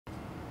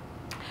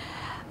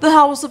The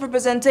House of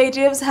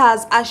Representatives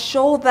has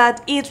assured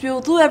that it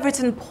will do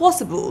everything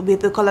possible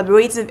with the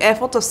collaborative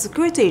effort of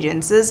security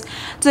agencies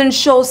to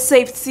ensure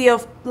safety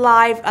of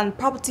life and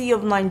property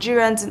of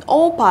Nigerians in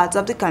all parts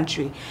of the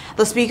country.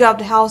 The Speaker of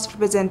the House of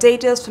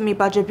Representatives, Femi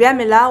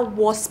Bajabiamila,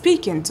 was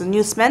speaking to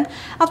newsmen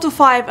after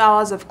 5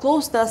 hours of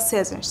closed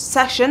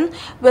session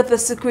with the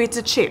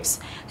security chiefs.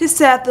 He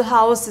said the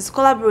House is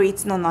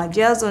collaborating on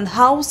ideas on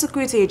how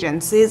security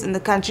agencies in the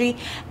country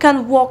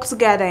can work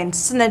together in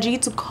synergy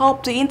to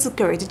cope the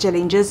insecurity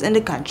challenges in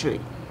the country.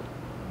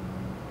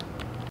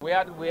 We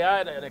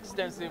had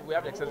extensive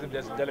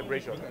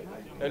deliberation.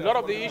 A lot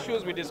of the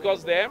issues we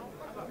discussed there,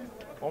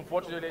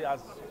 unfortunately,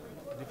 as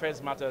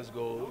defense matters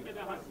go,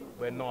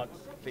 were not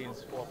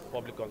things for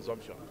public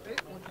consumption.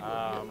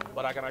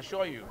 But I can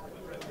assure you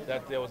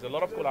that there was a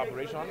lot of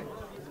collaboration.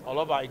 A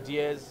lot of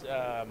ideas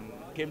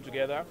came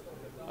together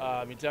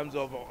in terms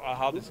of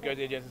how the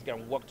security agencies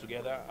can work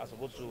together as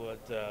opposed to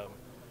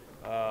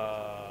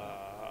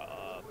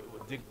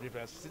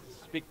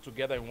speak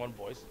together in one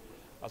voice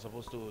as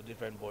opposed to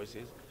different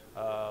voices.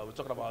 We're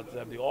talking about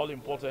the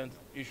all-important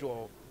issue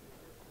of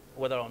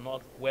whether or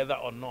not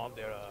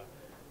there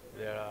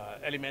are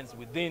elements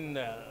within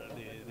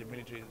the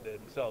military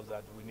themselves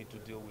that we need to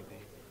deal with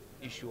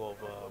the issue of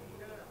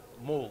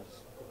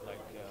moles,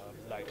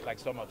 like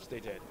some have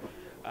stated.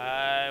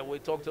 We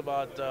talked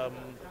about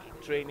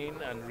training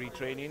and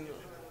retraining.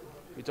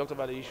 We talked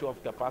about the issue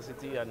of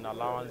capacity and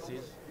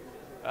allowances.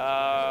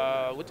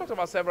 We talked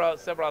about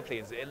several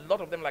things. A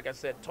lot of them, like I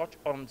said, touch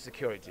on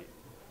security,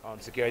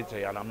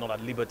 and I'm not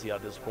at liberty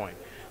at this point.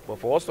 But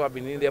for us to have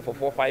been in there for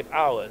 4 or 5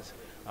 hours,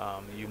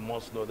 you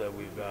must know that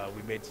we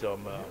made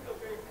some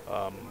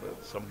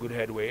good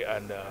headway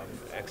and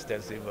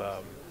extensive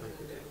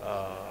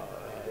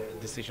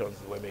decisions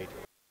were made.